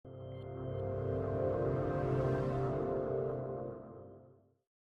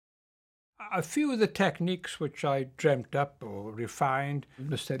A few of the techniques which I dreamt up or refined,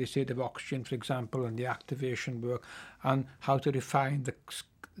 the steady state of oxygen, for example, and the activation work, and how to refine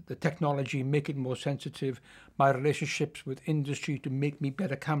the technology, make it more sensitive, my relationships with industry to make me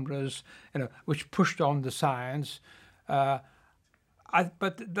better cameras, which pushed on the science. But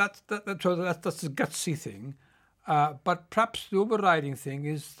that's the gutsy thing. But perhaps the overriding thing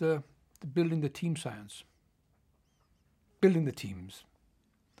is the building the team science, building the teams,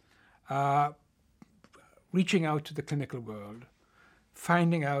 reaching out to the clinical world,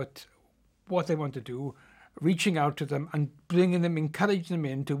 finding out what they want to do, reaching out to them and bringing them, encouraging them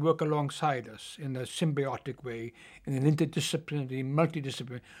in to work alongside us in a symbiotic way, in an interdisciplinary,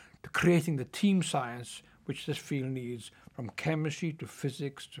 multidisciplinary, to creating the team science which this field needs, from chemistry to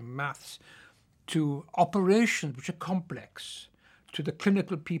physics to maths to operations which are complex, to the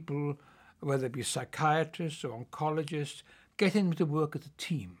clinical people, whether it be psychiatrists or oncologists, getting them to work as a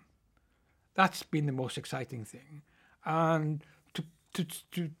team. That's been the most exciting thing. And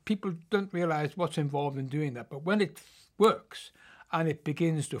to people don't realize what's involved in doing that. But when it works and it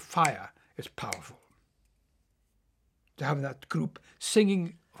begins to fire, it's powerful. To have that group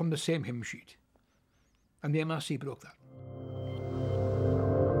singing from the same hymn sheet. And the MRC broke that.